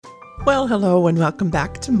Well, hello and welcome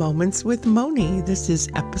back to Moments with Moni. This is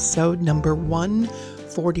episode number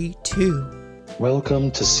 142. Welcome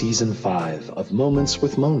to Season 5 of Moments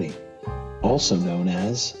with Moni, also known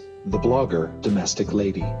as the blogger Domestic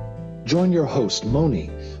Lady. Join your host, Moni,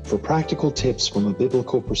 for practical tips from a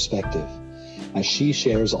biblical perspective, as she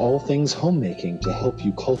shares all things homemaking to help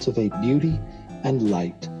you cultivate beauty and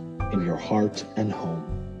light in your heart and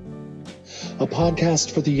home. A podcast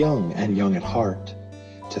for the young and young at heart,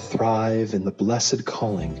 to thrive in the blessed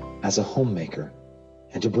calling as a homemaker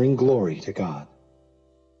and to bring glory to God.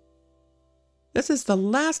 This is the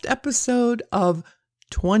last episode of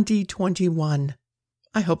 2021.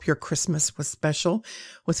 I hope your Christmas was special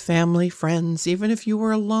with family, friends. Even if you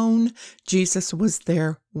were alone, Jesus was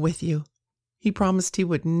there with you. He promised he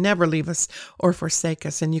would never leave us or forsake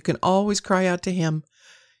us, and you can always cry out to him.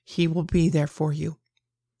 He will be there for you.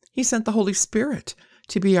 He sent the Holy Spirit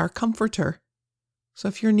to be our comforter. So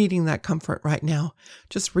if you're needing that comfort right now,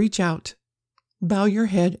 just reach out, bow your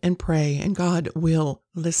head and pray, and God will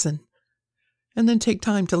listen. And then take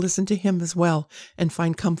time to listen to him as well and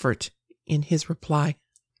find comfort in his reply.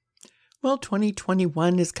 Well,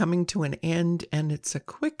 2021 is coming to an end, and it's a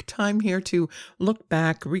quick time here to look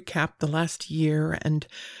back, recap the last year, and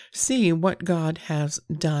see what God has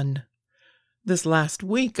done. This last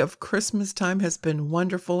week of Christmas time has been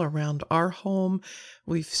wonderful around our home.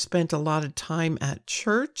 We've spent a lot of time at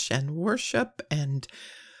church and worship and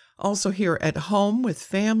also here at home with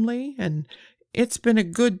family, and it's been a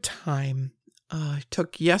good time. I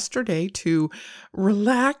took yesterday to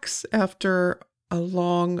relax after a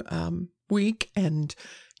long week and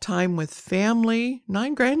time with family,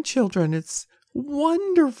 9 grandchildren. It's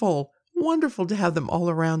wonderful, wonderful to have them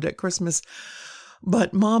all around at Christmas.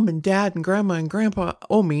 But Mom and Dad and Grandma and Grandpa,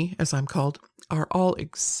 Omi, as I'm called, are all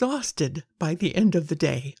exhausted by the end of the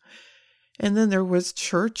day. And then there was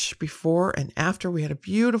church before and after. We had a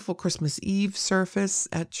beautiful Christmas Eve service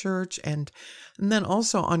at church. And then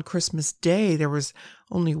also on Christmas Day, there was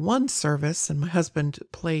only one service, and my husband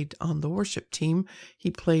played on the worship team.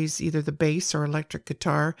 He plays either the bass or electric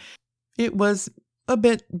guitar. It was a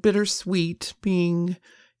bit bittersweet being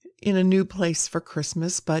in a new place for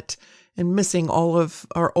Christmas, and missing all of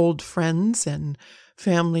our old friends and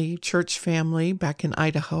family, church family back in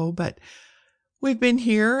Idaho. But we've been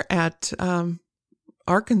here at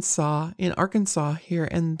Arkansas here,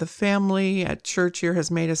 and the family at church here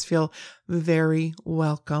has made us feel very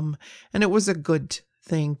welcome. And it was a good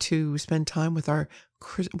thing to spend time with our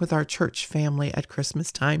church family at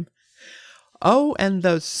Christmas time. Oh, and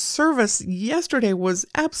the service yesterday was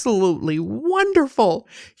absolutely wonderful.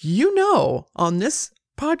 You know, on this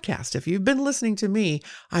podcast, if you've been listening to me,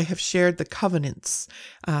 I have shared the covenants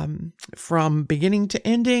from beginning to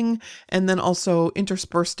ending, and then also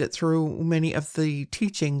interspersed it through many of the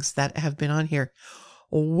teachings that have been on here.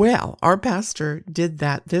 Well, our pastor did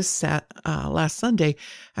that this last Sunday,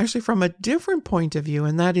 actually from a different point of view,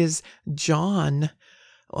 and that is John,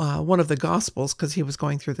 one of the Gospels, because he was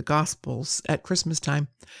going through the Gospels at Christmas time,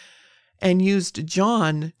 and used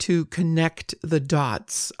John to connect the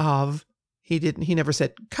dots of he never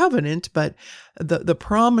said covenant, but the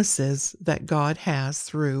promises that God has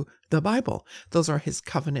through the Bible. Those are his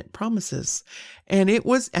covenant promises. And it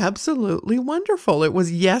was absolutely wonderful. It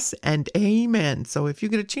was yes and amen. So if you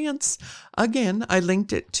get a chance, again, I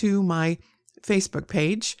linked it to my Facebook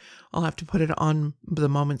page. I'll have to put it on the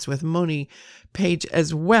Moments with Moni page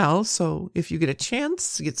as well. So if you get a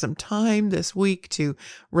chance, get some time this week to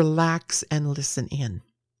relax and listen in.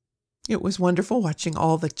 It was wonderful watching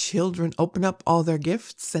all the children open up all their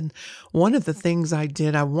gifts. And one of the things I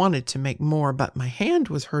did, I wanted to make more, but my hand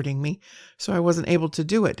was hurting me, so I wasn't able to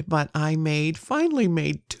do it. But I finally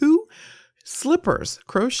made 2 slippers,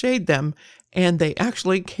 crocheted them, and they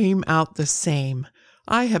actually came out the same.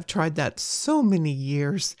 I have tried that so many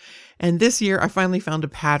years. And this year I finally found a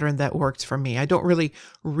pattern that works for me. I don't really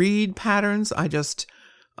read patterns. I just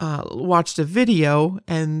watched a video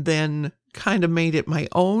and then kind of made it my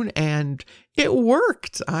own, and it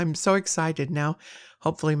worked. I'm so excited now.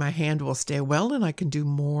 Hopefully my hand will stay well and I can do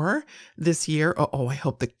more this year. Oh, I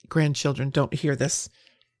hope the grandchildren don't hear this.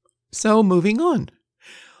 So moving on.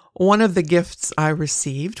 One of the gifts I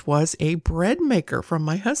received was a bread maker from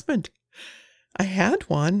my husband. I had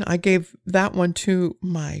one. I gave that one to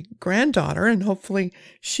my granddaughter, and hopefully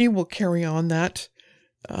she will carry on that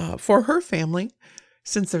for her family.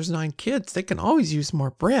 Since there's 9 kids, they can always use more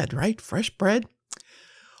bread, right? Fresh bread.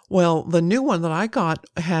 Well, the new one that I got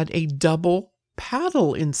had a double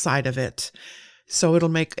paddle inside of it. So it'll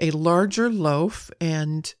make a larger loaf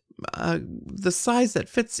and the size that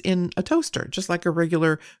fits in a toaster, just like a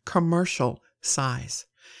regular commercial size.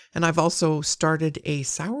 And I've also started a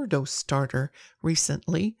sourdough starter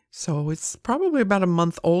recently. So it's probably about a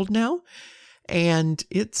month old now. And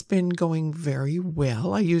it's been going very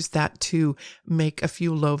well. I use that to make a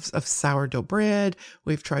few loaves of sourdough bread.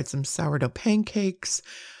 We've tried some sourdough pancakes.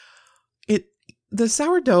 The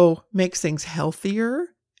sourdough makes things healthier,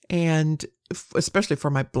 and especially for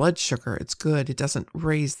my blood sugar, it's good. It doesn't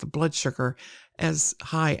raise the blood sugar as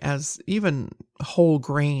high as even whole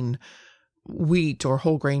grain wheat or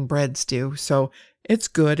whole grain breads do. So it's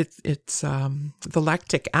good. It's the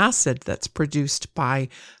lactic acid that's produced by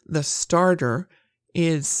the starter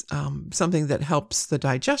is something that helps the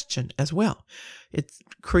digestion as well. It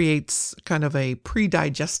creates kind of a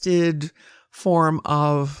pre-digested form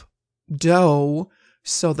of dough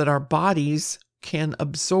so that our bodies can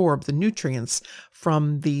absorb the nutrients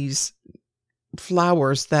from these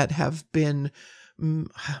flours that have been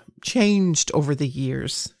changed over the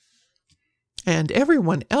years. And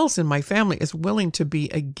everyone else in my family is willing to be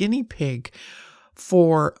a guinea pig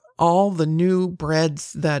for all the new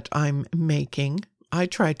breads that I'm making. I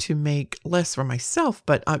try to make less for myself,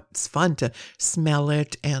 but it's fun to smell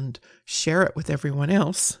it and share it with everyone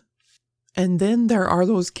else. And then there are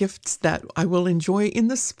those gifts that I will enjoy in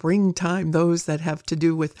the springtime, those that have to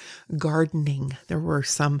do with gardening. There were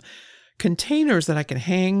some containers that I can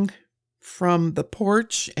hang from the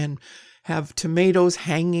porch and have tomatoes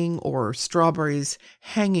hanging or strawberries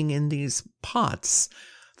hanging in these pots,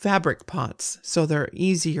 fabric pots, so they're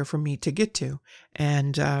easier for me to get to.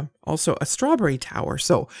 And also a strawberry tower.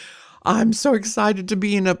 So I'm so excited to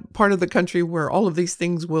be in a part of the country where all of these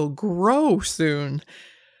things will grow soon.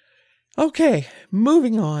 Okay,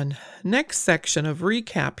 moving on. Next section of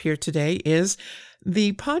recap here today is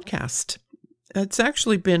the podcast. It's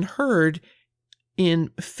actually been heard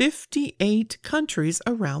in 58 countries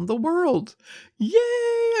around the world.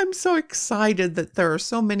 Yay! I'm so excited that there are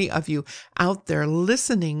so many of you out there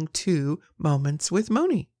listening to Moments with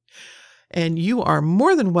Moni. And you are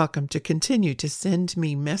more than welcome to continue to send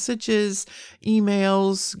me messages,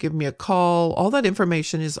 emails, give me a call. All that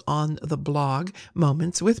information is on the blog,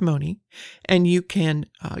 Moments with Moni. And you can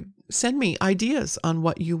send me ideas on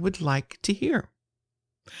what you would like to hear.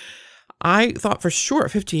 I thought for sure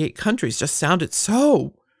 58 countries just sounded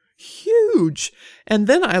so huge. And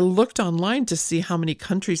then I looked online to see how many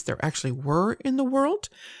countries there actually were in the world.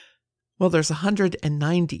 Well, there's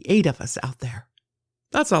 198 of us out there.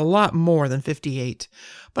 That's a lot more than 58.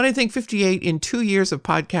 But I think 58 in 2 years of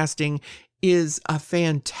podcasting is a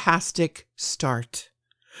fantastic start.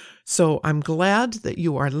 So I'm glad that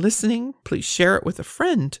you are listening. Please share it with a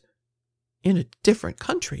friend in a different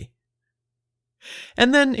country.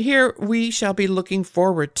 And then here we shall be looking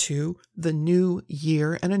forward to the new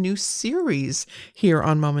year and a new series here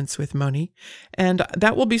on Moments with Moni. And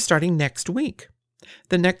that will be starting next week.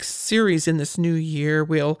 The next series in this new year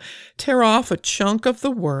will tear off a chunk of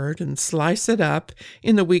the word and slice it up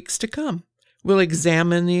in the weeks to come. We'll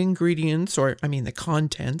examine the ingredients, the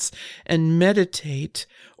contents, and meditate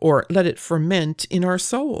or let it ferment in our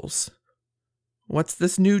souls. What's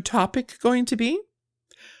this new topic going to be?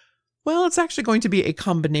 Well, it's actually going to be a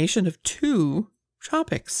combination of 2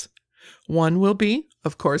 topics. One will be,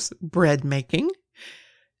 of course, bread making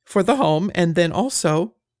for the home, and then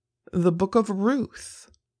also the book of Ruth.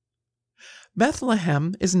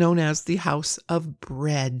 Bethlehem is known as the house of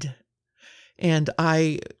bread. And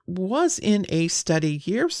I was in a study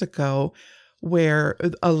years ago where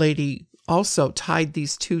a lady also tied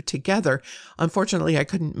these 2 together. Unfortunately, I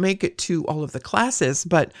couldn't make it to all of the classes,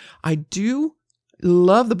 but I do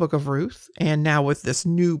love the book of Ruth. And now with this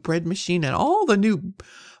new bread machine and all the new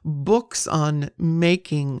books on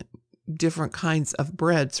making different kinds of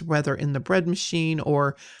breads, whether in the bread machine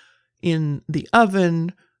or in the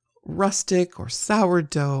oven, rustic or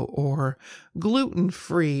sourdough or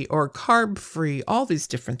gluten-free or carb-free, all these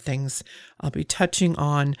different things I'll be touching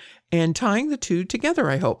on and tying the 2 together,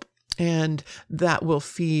 I hope. And that will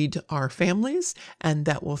feed our families and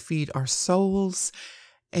that will feed our souls.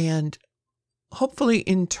 And hopefully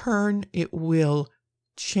in turn, it will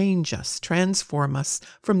change us, transform us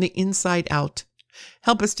from the inside out.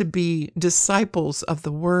 Help us to be disciples of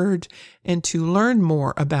the Word and to learn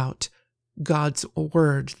more about God's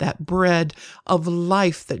Word, that bread of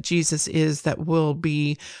life that Jesus is, that will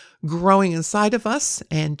be growing inside of us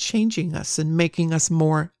and changing us and making us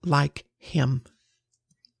more like Him.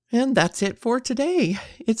 And that's it for today.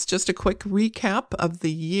 It's just a quick recap of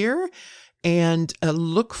the year and a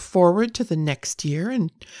look forward to the next year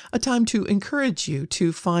and a time to encourage you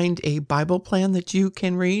to find a Bible plan that you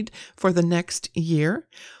can read for the next year.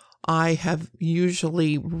 I have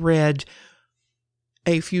usually read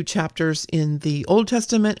a few chapters in the Old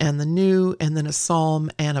Testament and the New, and then a psalm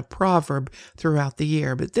and a proverb throughout the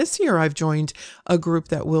year. But this year I've joined a group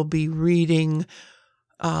that will be reading,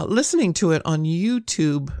 listening to it on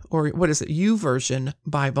YouTube, or what is it, YouVersion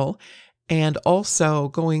Bible, and also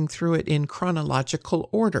going through it in chronological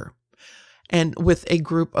order, and with a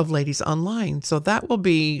group of ladies online. So that will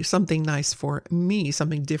be something nice for me,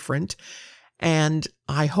 something different. And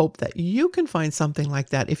I hope that you can find something like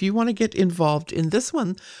that. If you want to get involved in this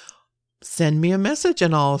one, send me a message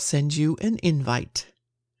and I'll send you an invite.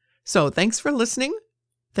 So thanks for listening.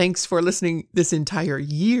 Thanks for listening this entire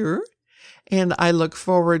year. And I look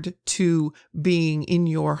forward to being in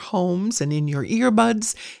your homes and in your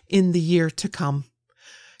earbuds in the year to come.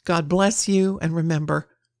 God bless you, and remember,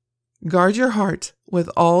 guard your heart with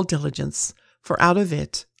all diligence, for out of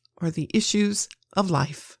it are the issues of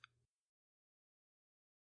life.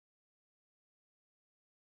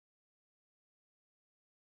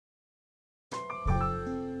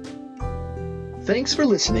 Thanks for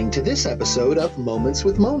listening to this episode of Moments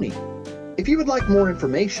with Moni. If you would like more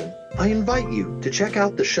information, I invite you to check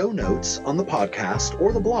out the show notes on the podcast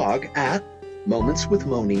or the blog at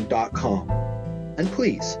momentswithmoni.com. And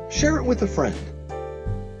please share it with a friend.